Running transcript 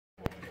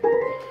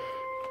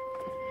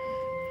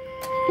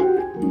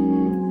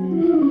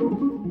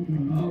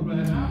All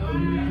right,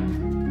 hallelujah.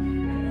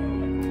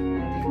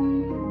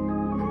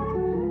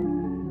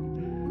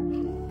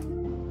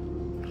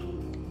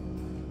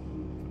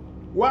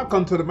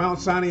 Welcome to the Mount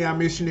Sinai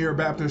Missionary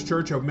Baptist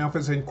Church of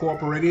Memphis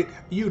Incorporated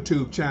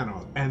YouTube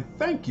channel, and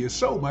thank you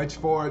so much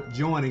for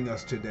joining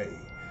us today.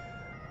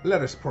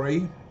 Let us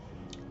pray.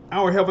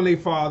 Our Heavenly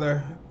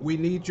Father, we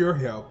need your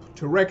help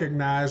to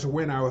recognize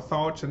when our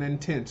thoughts and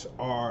intents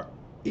are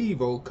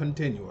evil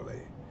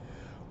continually.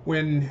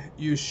 When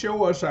you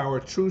show us our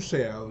true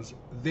selves,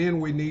 then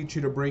we need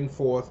you to bring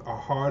forth a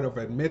heart of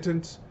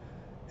admittance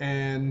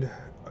and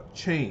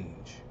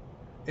change.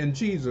 In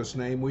Jesus'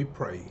 name we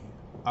pray.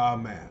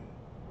 Amen.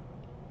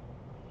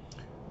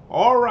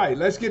 All right,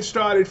 let's get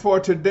started for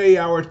today.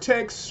 Our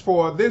text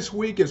for this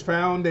week is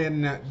found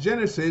in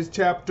Genesis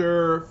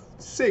chapter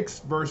 6,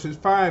 verses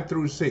 5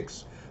 through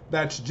 6.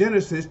 That's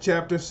Genesis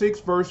chapter 6,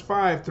 verse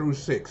 5 through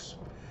 6.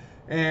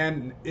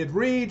 And it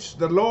reads,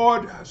 "The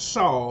Lord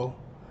saw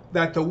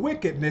that the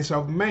wickedness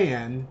of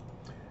man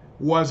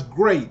was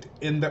great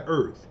in the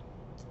earth,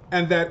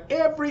 and that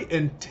every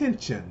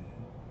intention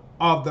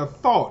of the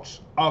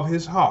thoughts of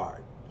his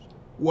heart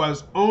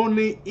was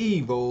only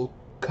evil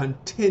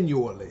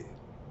continually.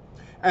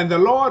 And the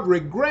Lord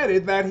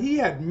regretted that he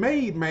had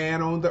made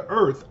man on the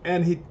earth,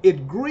 and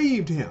it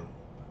grieved him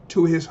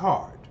to his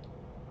heart."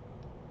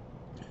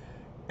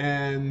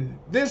 And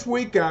this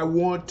week I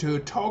want to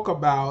talk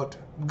about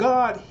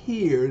God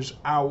hears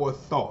our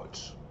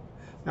thoughts.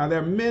 Now there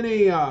are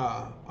many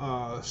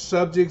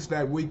subjects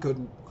that we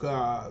could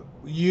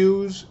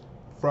use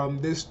from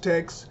this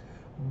text,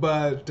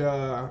 but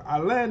I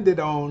landed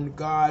on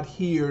God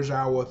hears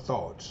our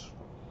thoughts.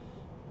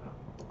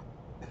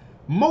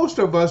 Most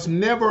of us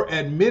never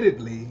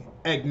admittedly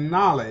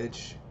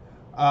acknowledge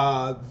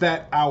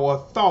that our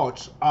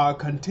thoughts are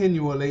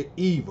continually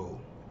evil,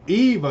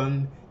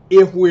 even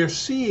if we're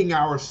seeing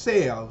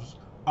ourselves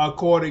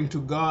according to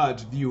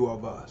God's view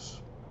of us.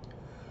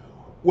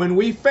 When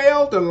we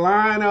fail to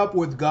line up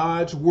with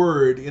God's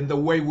word in the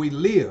way we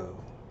live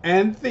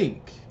and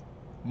think,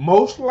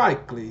 most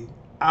likely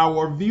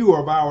our view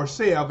of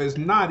ourselves is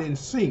not in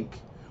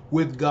sync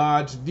with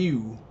God's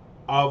view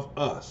of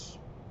us.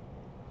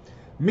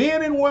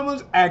 Men and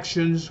women's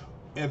actions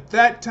at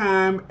that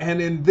time and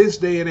in this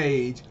day and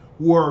age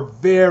were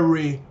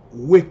very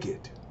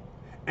wicked,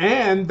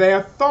 and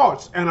their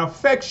thoughts and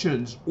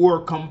affections were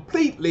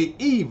completely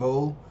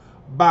evil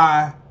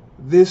by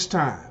this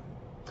time.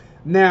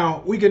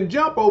 Now, we can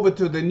jump over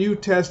to the New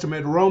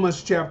Testament,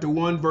 Romans chapter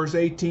 1, verse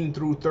 18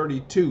 through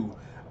 32.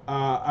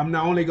 I'm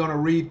not only going to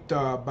read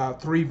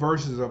about 3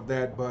 verses of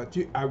that, but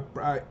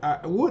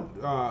I would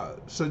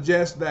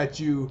suggest that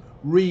you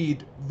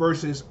read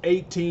verses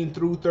 18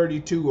 through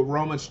 32 of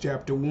Romans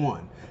chapter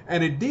 1.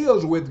 And it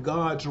deals with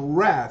God's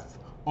wrath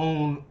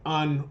on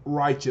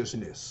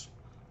unrighteousness.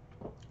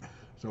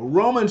 So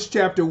Romans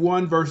chapter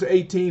 1, verse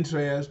 18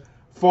 says,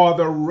 "For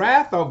the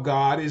wrath of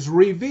God is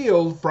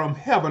revealed from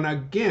heaven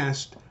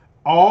against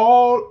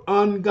all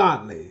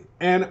ungodly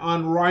and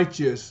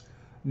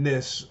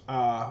unrighteousness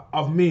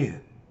of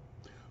men,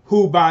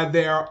 who by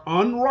their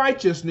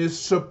unrighteousness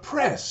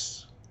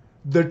suppress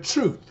the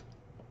truth.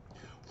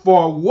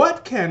 For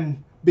what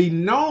can be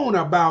known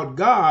about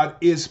God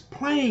is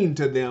plain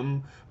to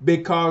them,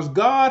 because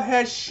God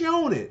has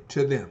shown it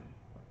to them.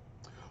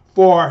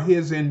 For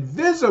his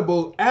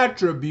invisible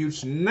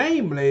attributes,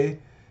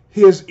 namely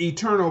his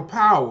eternal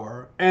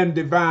power and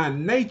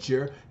divine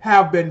nature,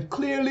 have been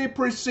clearly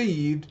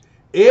perceived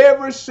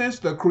ever since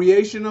the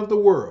creation of the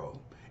world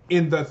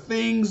in the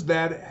things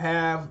that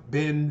have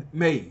been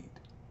made.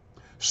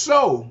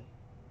 So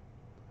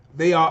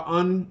they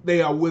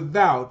are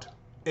without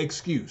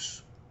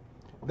excuse."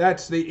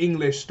 That's the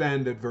English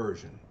Standard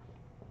Version.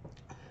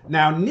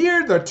 Now,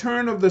 near the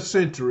turn of the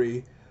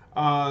century,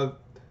 a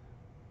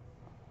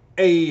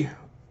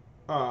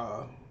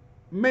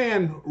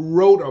man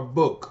wrote a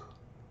book,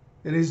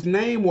 and his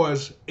name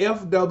was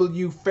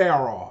F.W.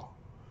 Farrar.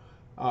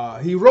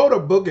 He wrote a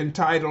book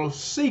entitled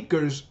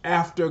Seekers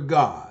After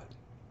God.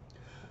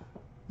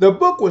 The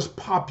book was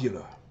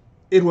popular.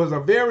 It was a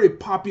very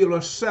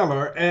popular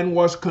seller and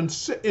was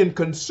in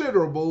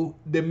considerable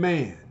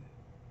demand.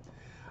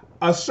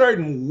 A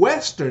certain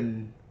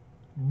Western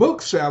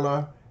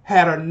bookseller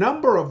had a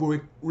number of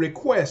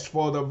requests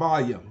for the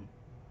volume,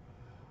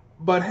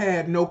 but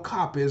had no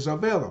copies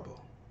available.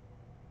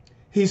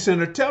 He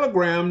sent a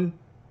telegram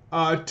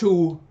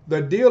to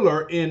the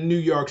dealer in New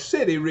York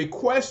City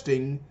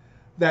requesting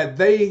that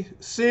they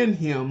send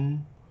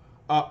him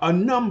a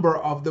number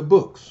of the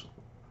books.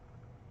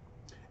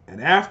 And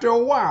after a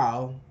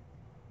while,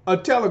 a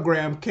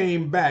telegram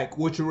came back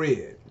which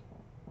read,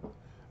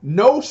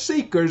 "No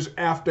seekers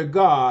after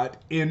God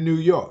in New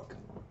York.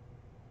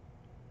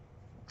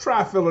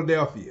 Try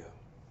Philadelphia."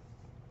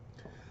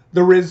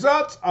 The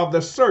results of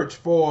the search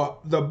for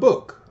the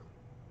book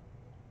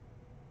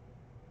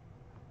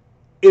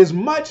is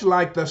much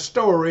like the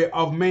story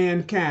of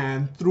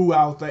mankind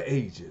throughout the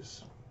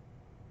ages.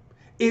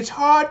 It's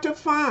hard to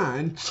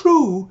find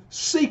true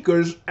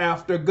seekers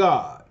after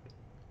God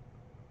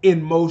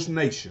in most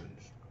nations.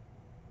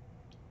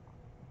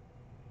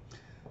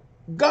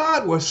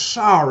 God was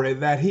sorry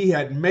that he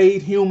had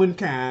made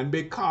humankind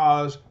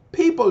because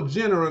people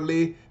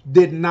generally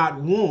did not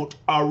want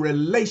a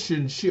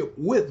relationship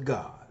with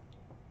God.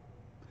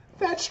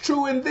 That's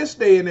true in this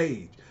day and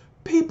age.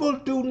 People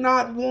do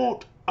not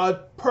want a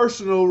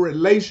personal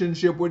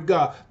relationship with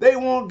God. They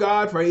want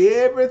God for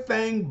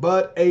everything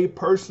but a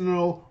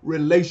personal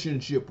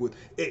relationship with.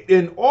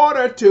 In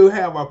order to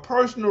have a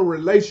personal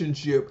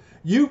relationship,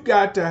 you've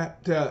got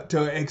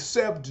to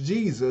accept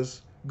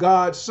Jesus,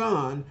 God's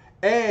Son,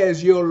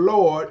 as your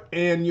Lord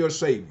and your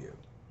Savior.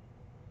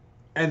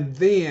 And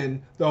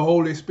then the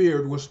Holy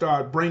Spirit will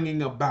start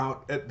bringing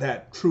about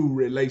that true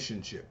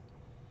relationship.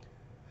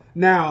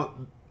 Now,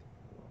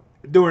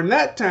 during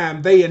that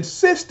time, they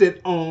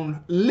insisted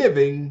on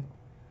living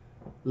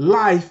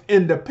life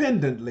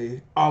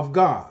independently of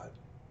God.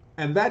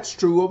 And that's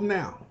true of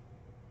now.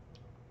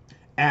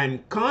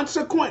 And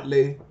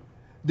consequently,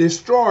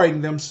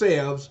 destroying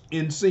themselves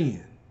in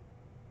sin.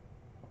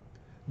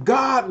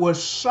 God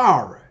was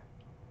sorry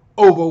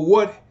over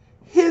what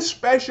his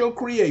special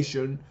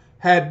creation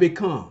had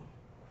become.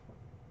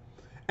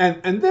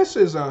 And this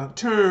is a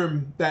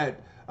term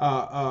that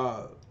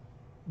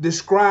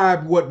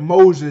describe what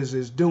Moses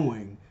is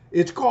doing.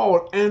 It's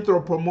called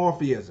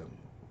anthropomorphism.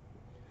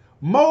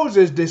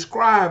 Moses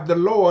described the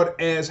Lord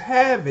as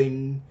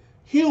having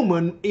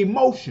human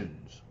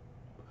emotions.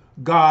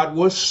 God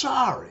was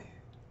sorry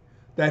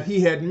that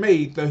he had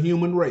made the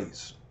human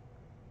race.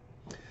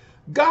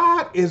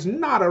 God is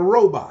not a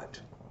robot.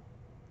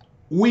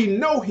 We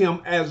know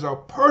him as a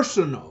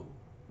personal,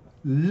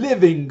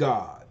 living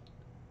God,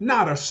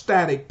 not a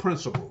static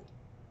principle,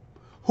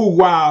 who,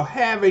 while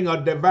having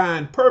a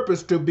divine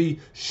purpose to be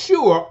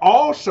sure,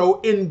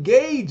 also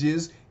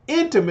engages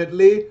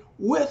intimately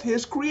with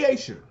his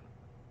creation.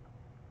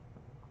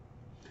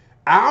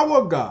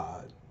 Our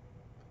God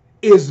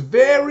is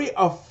very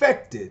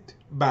affected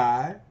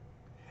by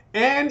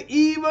and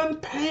even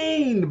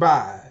pained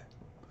by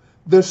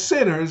the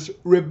sinner's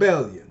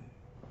rebellion.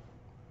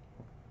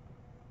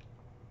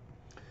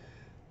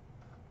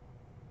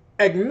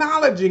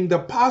 Acknowledging the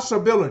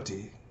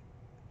possibility,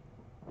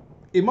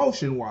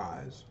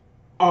 emotion-wise,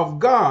 of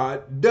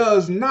God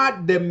does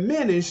not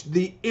diminish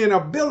the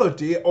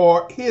inability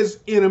or his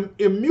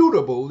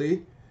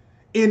immutability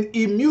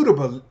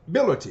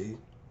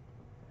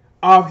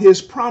of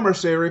his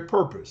promissory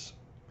purpose.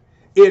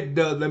 It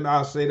does.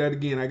 I'll say that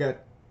again.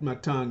 My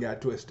tongue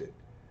got twisted.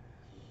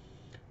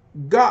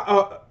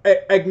 God,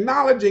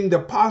 acknowledging the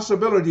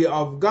possibility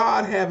of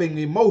God having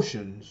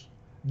emotions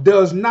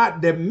does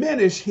not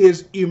diminish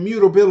his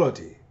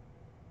immutability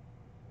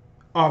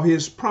of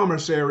his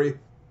promissory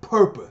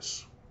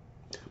purpose,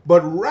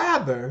 but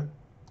rather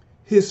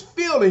his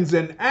feelings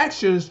and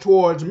actions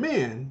towards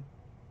men,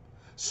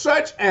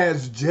 such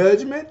as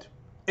judgment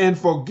and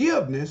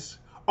forgiveness,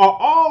 are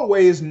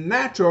always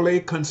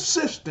naturally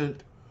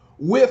consistent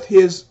with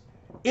his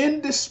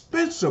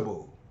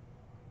indispensable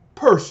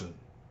person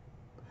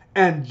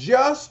and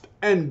just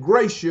and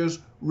gracious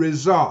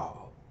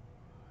resolve,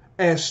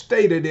 as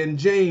stated in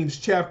James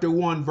chapter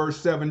 1,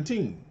 verse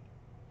 17.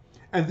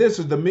 And this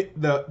is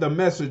the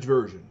Message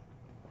version.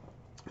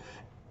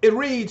 It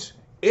reads,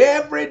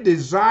 "Every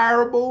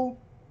desirable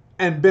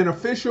and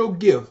beneficial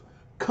gift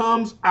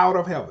comes out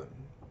of heaven.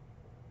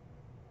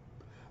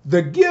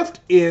 The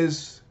gift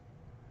is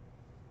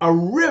a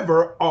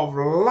river of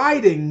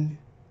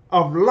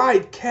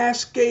light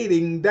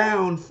cascading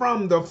down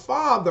from the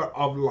Father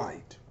of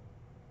light.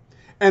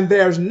 And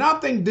there's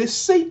nothing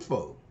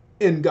deceitful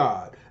in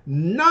God,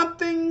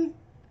 nothing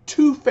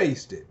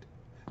two-faced,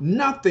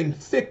 nothing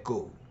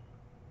fickle.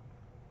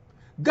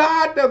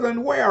 God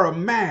doesn't wear a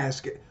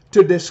mask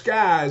to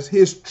disguise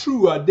his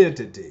true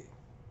identity.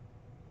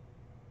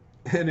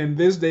 And in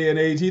this day and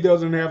age, he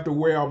doesn't have to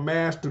wear a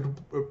mask to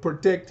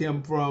protect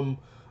him from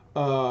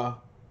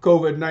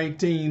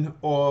COVID-19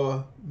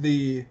 or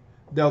the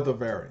Delta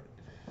variant.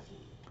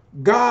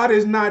 God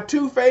is not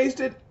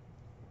two-faced.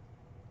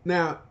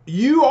 Now,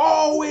 you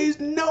always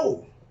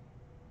know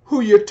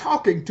who you're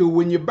talking to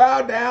when you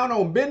bow down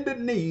on bended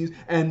knees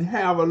and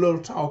have a little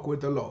talk with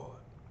the Lord.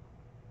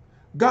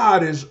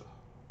 God is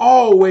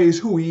always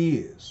who he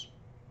is.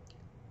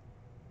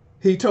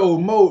 He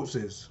told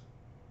Moses,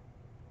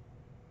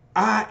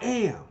 "I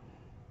am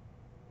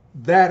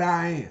that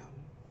I am."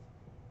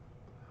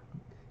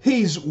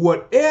 He's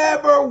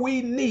whatever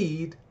we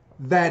need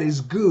that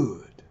is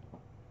good.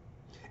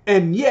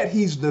 And yet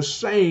he's the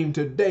same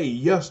today,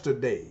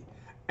 yesterday,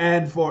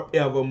 and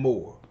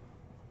forevermore.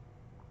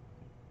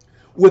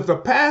 With the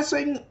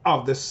passing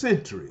of the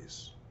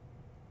centuries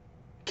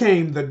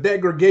came the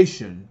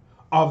degradation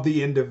of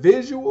the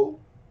individual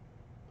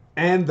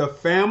and the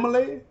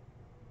family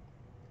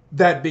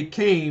that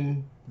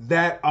became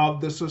that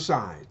of the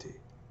society.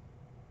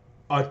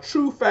 A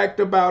true fact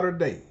about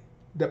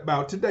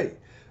today.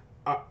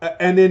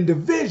 An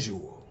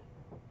individual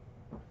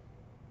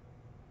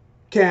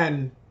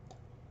can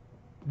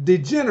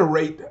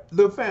degenerate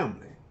the family.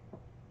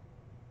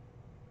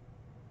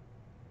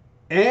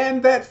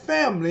 And that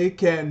family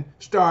can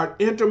start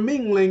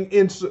intermingling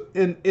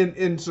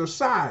in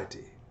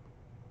society.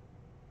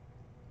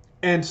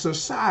 and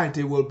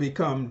society will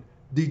become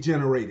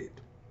degenerated.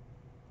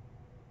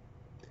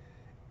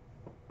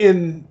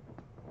 In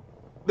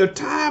the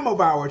time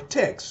of our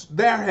text,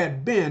 there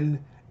had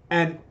been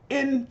an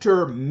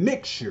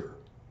intermixture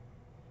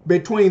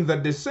between the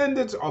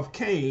descendants of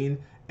Cain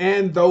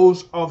and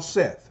those of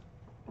Seth.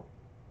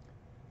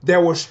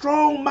 There were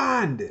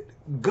strong-minded,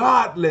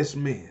 godless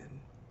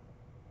men,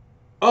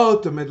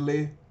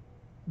 ultimately,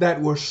 that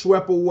were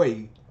swept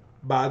away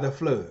by the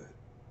flood.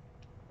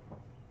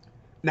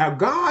 Now,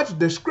 God's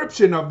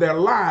description of their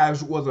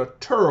lives was a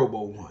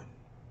terrible one.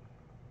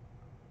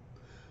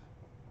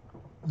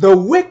 The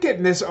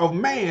wickedness of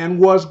man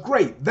was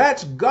great.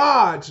 That's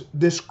God's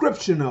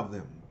description of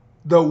them.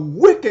 The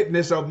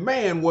wickedness of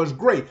man was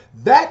great.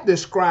 That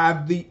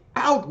described the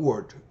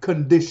outward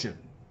condition.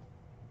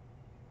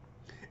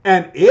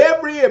 And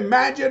every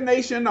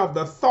imagination of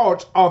the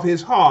thoughts of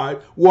his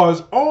heart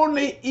was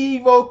only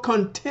evil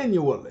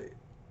continually.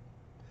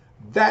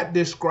 That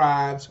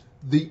describes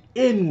the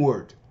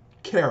inward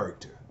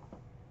character.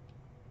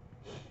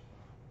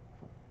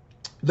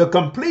 The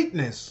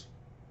completeness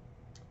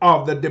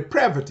of the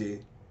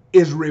depravity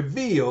is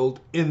revealed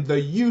in the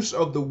use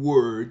of the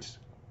words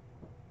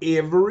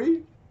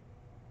every,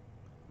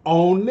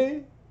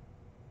 only,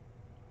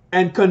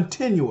 and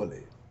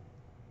continually.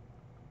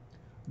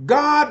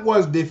 God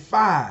was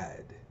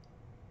defied,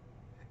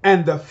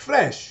 and the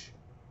flesh,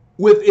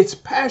 with its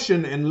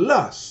passion and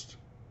lust,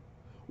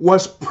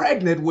 was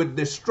pregnant with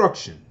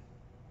destruction.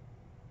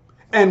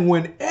 And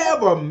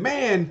whenever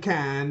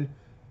mankind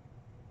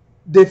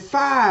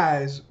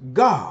defies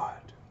God,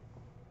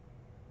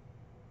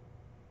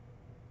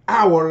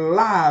 our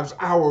lives,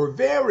 our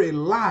very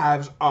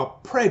lives, are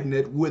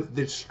pregnant with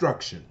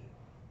destruction.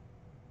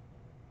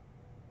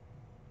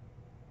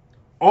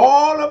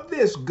 All of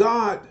this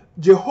God,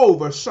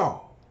 Jehovah,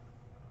 saw.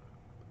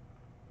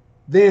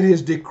 Then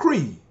his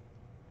decree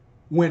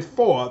went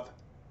forth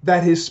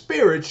that his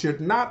spirit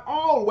should not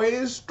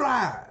always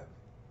strive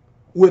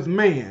with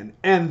man,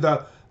 and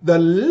the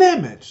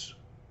limits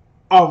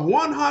of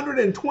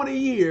 120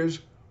 years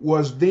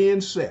was then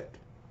set.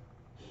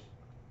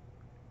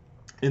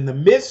 In the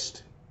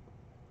midst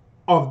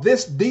of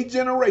this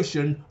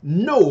degeneration,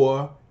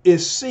 Noah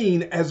is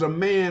seen as a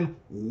man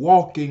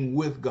walking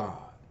with God.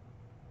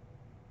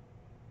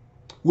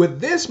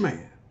 With this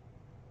man,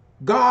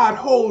 God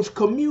holds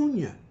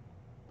communion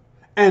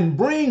and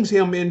brings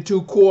him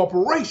into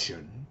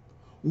cooperation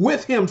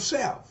with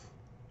himself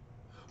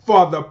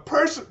for the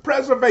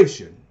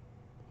preservation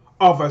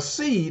of a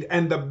seed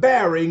and the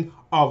bearing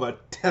of a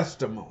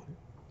testimony.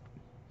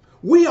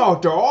 We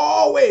ought to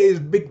always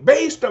be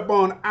based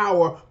upon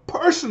our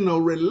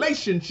personal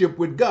relationship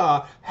with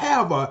God,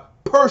 have a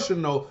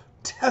personal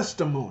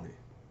testimony.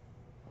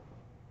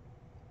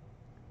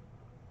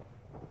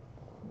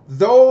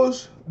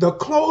 The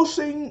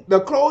closing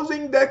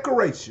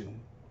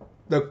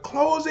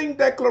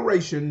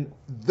declaration,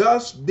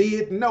 thus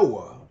did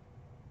Noah,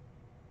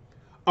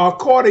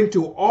 according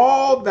to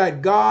all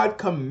that God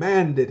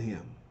commanded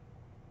him,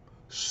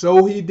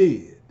 so he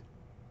did,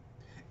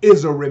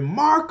 is a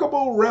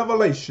remarkable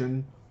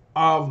revelation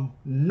of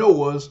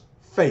Noah's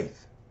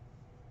faith.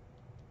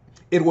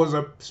 It was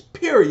a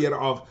period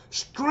of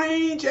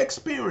strange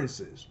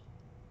experiences.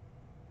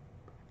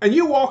 And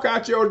you walk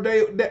out your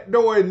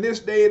door in this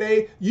day and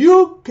age,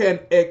 you can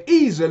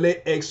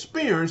easily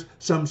experience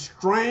some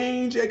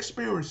strange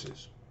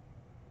experiences.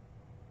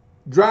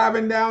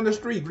 Driving down the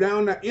street,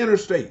 down the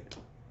interstate,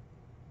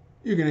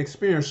 you can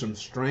experience some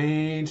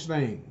strange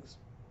things.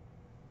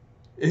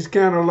 It's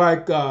kind of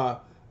like the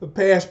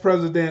past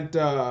president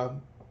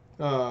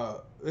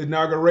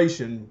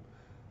inauguration.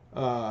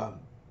 What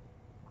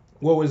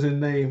was his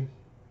name?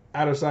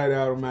 Out of sight,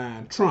 out of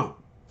mind. Trump.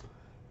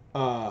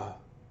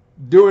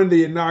 During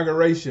the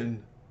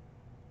inauguration,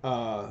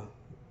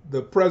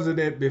 the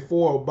president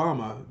before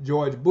Obama,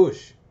 George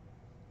Bush,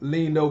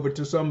 leaned over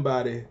to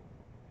somebody,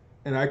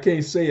 and I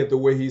can't say it the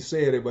way he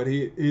said it, but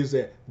he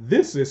said,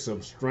 "This is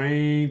some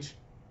strange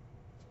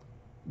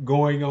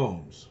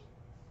going-ons."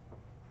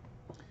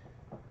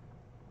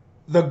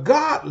 The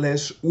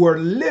godless were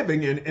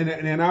living,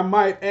 and I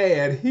might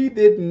add, he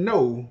didn't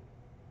know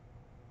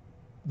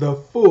the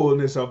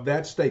fullness of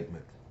that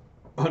statement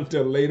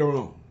until later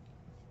on.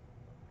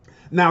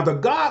 Now, the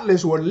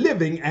godless were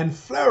living and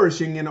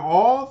flourishing in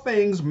all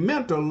things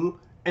mental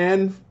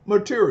and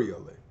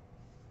materially.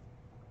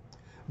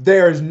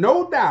 There is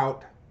no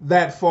doubt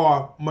that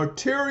for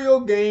material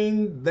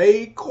gain,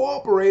 they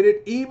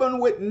cooperated even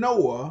with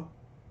Noah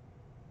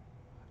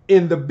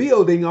in the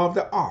building of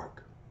the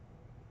ark,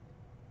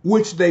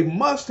 which they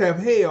must have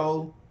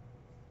held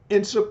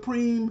in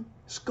supreme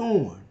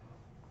scorn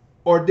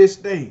or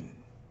disdain.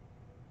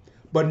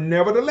 But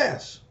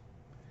nevertheless,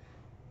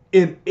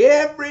 in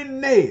every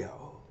nail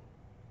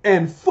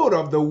and foot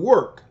of the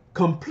work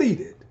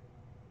completed,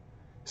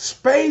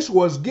 space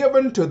was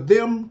given to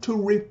them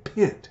to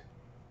repent.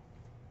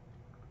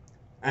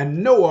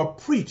 And Noah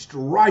preached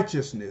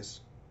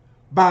righteousness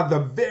by the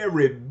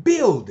very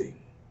building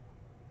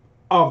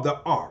of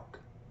the ark.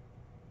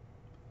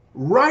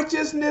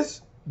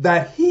 Righteousness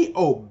that he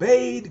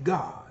obeyed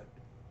God.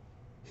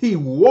 He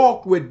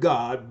walked with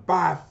God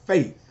by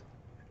faith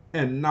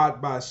and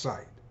not by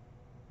sight.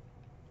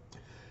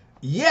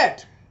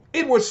 Yet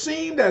it was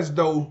seemed as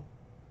though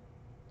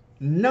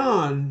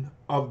none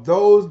of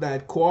those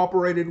that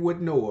cooperated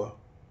with Noah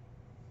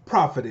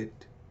profited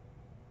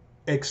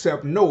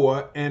except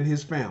Noah and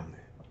his family.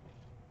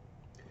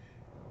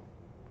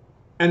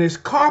 And his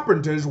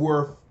carpenters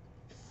were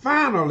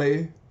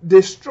finally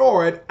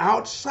destroyed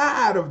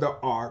outside of the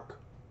ark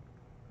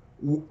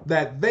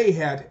that they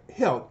had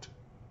helped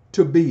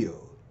to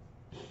build.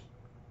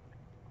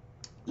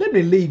 Let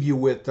me leave you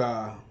with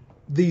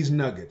these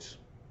nuggets.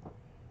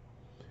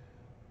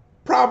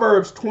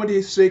 Proverbs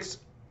 26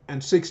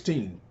 and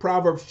 16.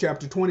 Proverbs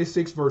chapter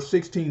 26 verse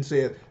 16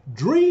 says,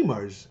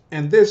 dreamers,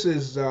 and this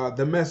is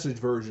the Message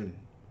version,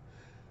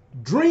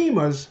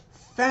 dreamers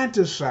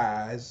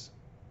fantasize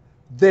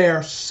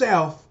their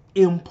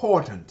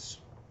self-importance.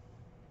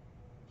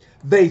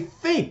 They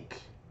think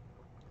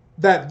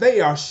that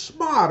they are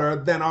smarter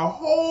than a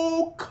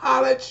whole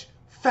college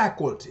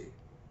faculty.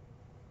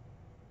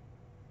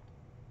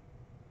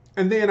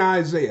 And then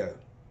Isaiah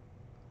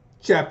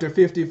chapter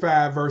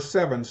 55 verse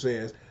 7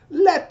 says,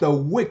 let the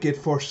wicked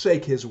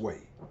forsake his way,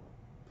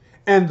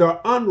 and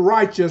the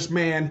unrighteous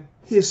man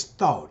his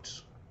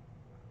thoughts,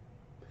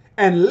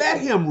 and let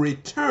him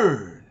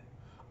return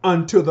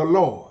unto the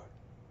Lord,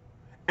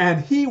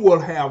 and he will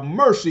have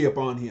mercy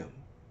upon him,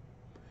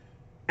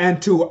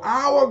 and to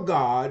our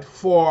God,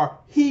 for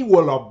he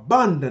will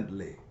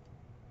abundantly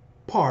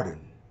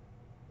pardon.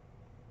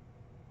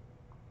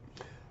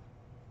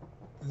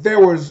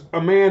 There was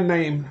a man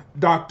named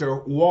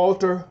Dr.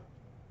 Walter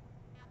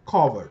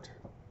Covert,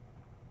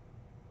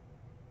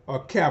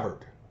 or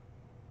Cavert.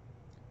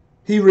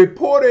 He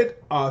reported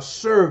a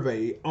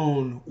survey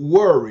on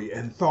worry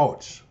and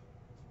thoughts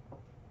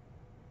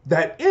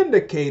that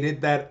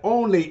indicated that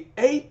only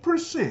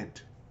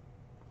 8%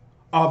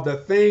 of the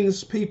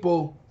things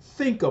people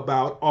think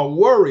about or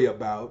worry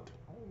about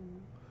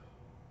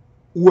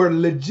were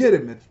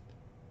legitimate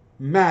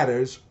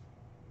matters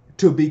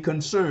to be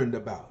concerned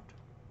about.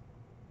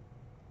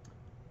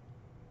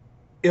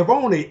 If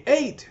only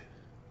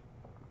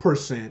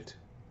 8%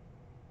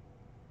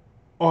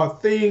 are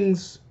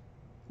things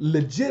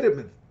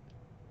legitimate,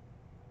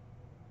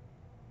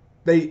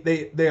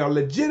 they are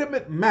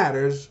legitimate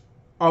matters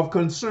of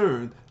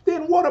concern,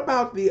 then what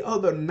about the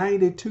other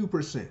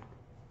 92%?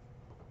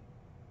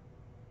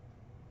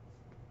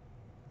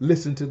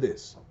 Listen to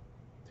this.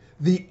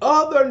 The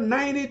other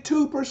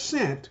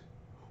 92%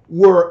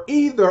 were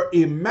either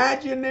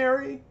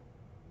imaginary,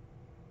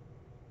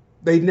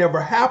 they never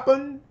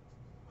happened,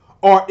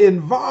 or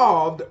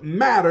involved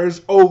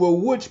matters over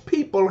which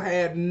people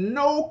had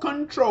no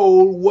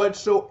control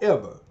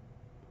whatsoever.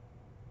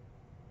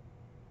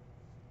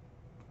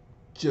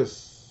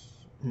 Just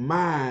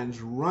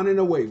minds running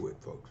away with,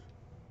 folks.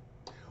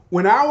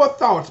 When our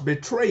thoughts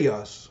betray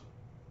us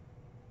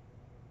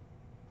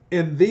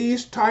in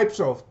these types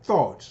of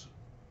thoughts,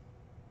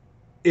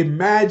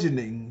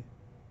 imagining,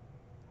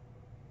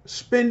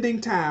 spending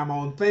time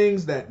on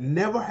things that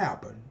never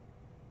happened,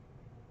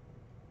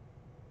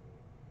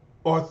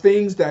 or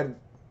things that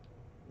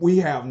we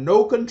have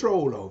no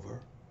control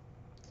over,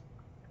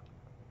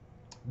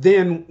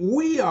 then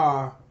we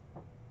are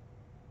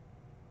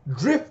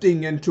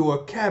drifting into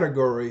a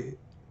category,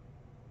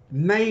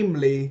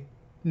 namely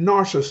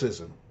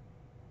narcissism,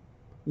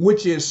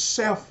 which is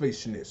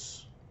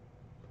selfishness,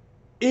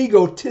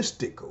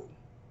 egotistical,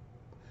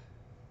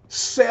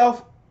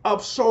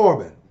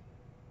 self-absorbent,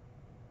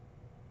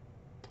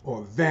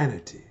 or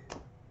vanity.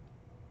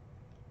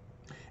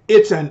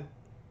 It's an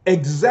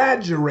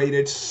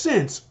exaggerated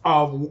sense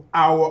of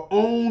our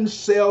own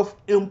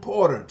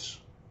self-importance.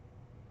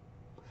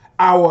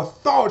 Our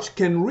thoughts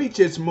can reach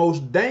its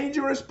most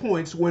dangerous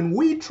points when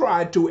we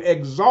try to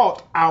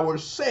exalt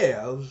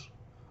ourselves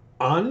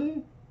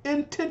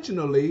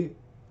unintentionally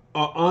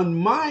or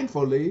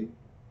unmindfully,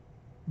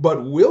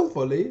 but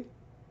willfully,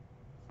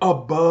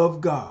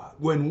 above God.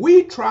 When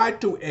we try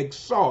to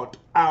exalt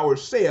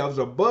ourselves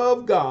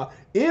above God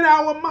in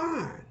our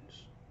minds,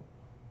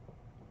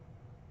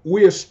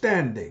 we are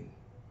standing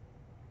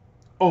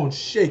on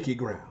shaky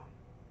ground.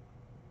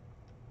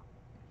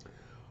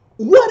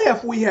 What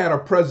if we had a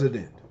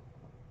president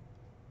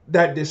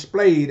that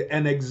displayed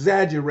an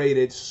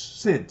exaggerated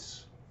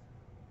sense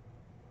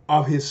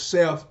of his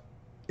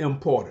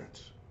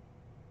self-importance?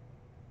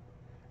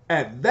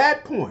 At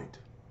that point,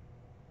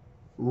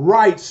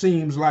 right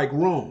seems like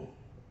wrong,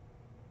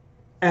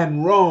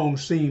 and wrong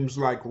seems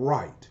like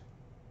right.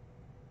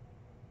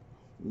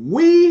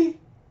 We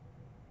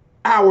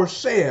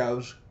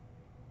ourselves,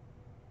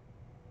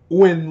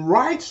 when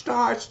right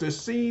starts to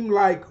seem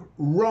like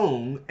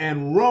wrong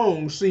and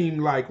wrong seem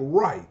like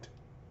right,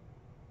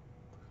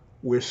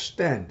 we're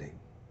standing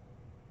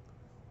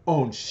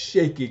on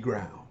shaky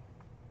ground.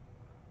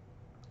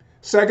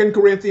 2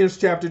 Corinthians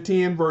chapter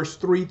 10 verse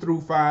 3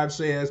 through 5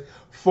 says,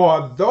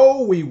 for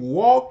though we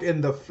walk in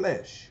the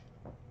flesh,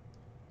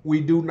 we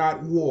do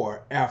not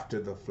war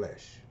after the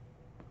flesh.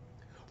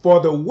 For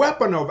the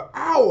weapon of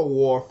our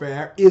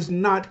warfare is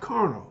not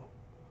carnal,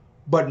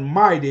 but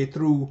mighty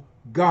through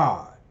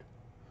God,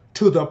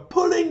 to the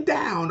pulling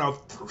down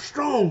of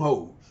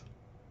strongholds,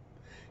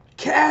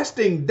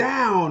 casting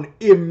down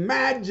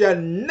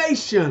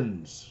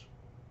imaginations,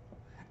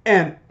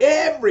 and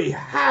every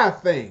high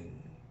thing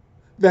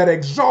that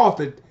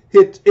exalted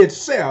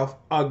itself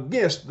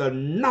against the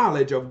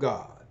knowledge of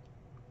God,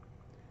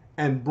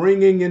 and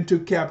bringing into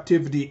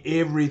captivity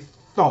every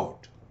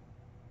thought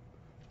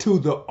to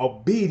the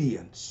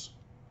obedience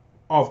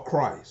of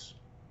Christ.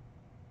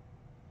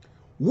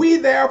 We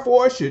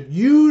therefore should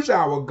use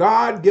our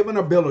God-given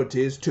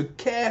abilities to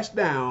cast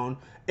down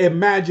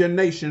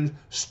imaginations,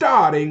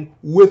 starting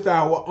with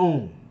our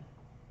own.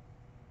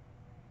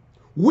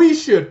 We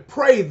should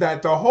pray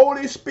that the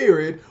Holy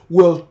Spirit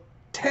will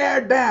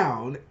tear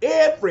down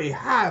every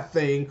high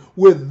thing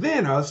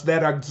within us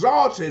that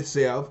exalts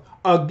itself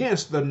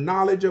against the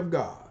knowledge of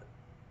God.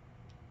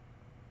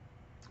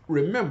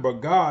 Remember,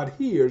 God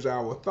hears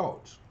our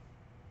thoughts.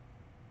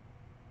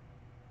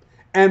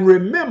 And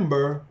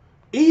remember,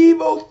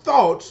 evil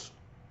thoughts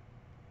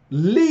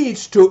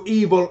leads to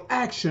evil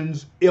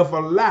actions if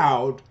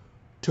allowed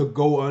to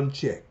go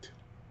unchecked.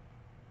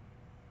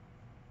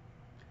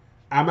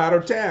 I'm out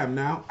of time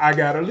now. I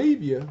got to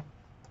leave you,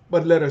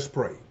 but let us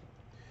pray.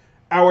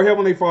 Our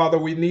Heavenly Father,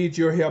 we need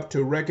your help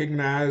to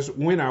recognize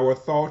when our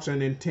thoughts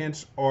and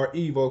intents are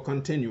evil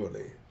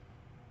continually.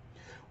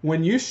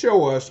 When you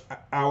show us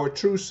our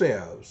true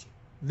selves,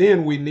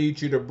 then we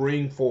need you to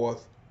bring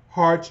forth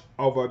hearts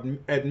of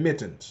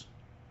admittance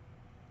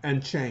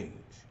and change.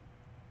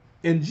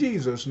 In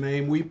Jesus'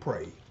 name we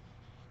pray.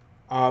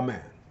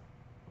 Amen.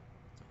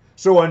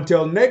 So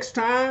until next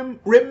time,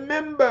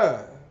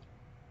 remember,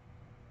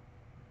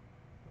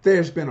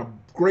 there's been a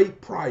great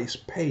price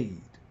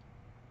paid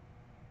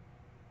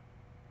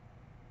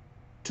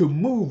to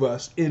move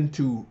us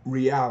into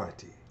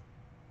reality.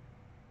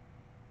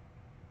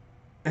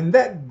 And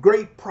that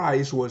great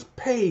price was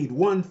paid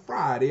one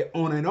Friday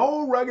on an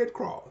old rugged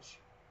cross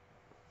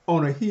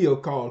on a hill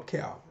called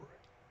Calvary.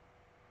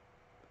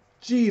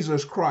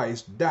 Jesus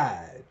Christ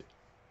died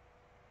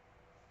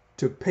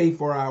to pay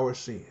for our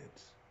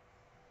sins,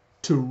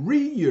 to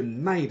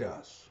reunite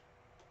us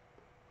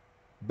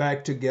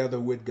back together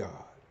with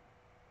God.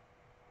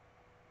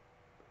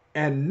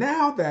 And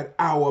now that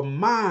our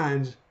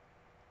minds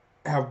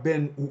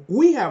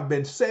we have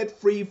been set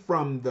free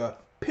from the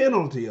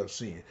penalty of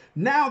sin.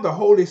 Now the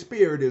Holy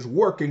Spirit is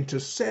working to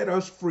set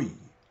us free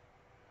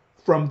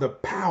from the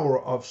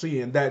power of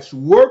sin that's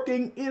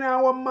working in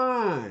our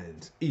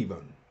minds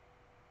even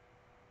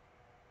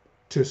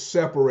to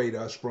separate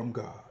us from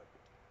God.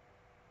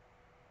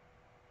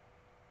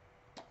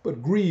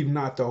 But grieve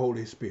not the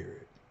Holy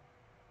Spirit,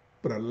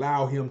 but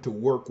allow him to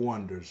work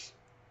wonders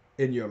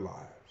in your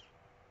lives.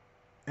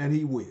 And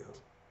he will.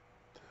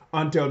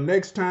 Until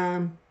next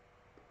time,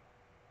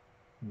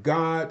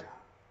 God,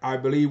 I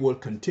believe, will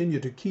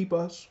continue to keep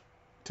us,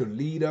 to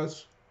lead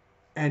us,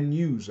 and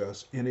use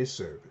us in his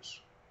service.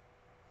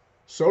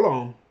 So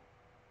long.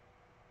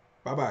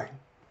 Bye-bye.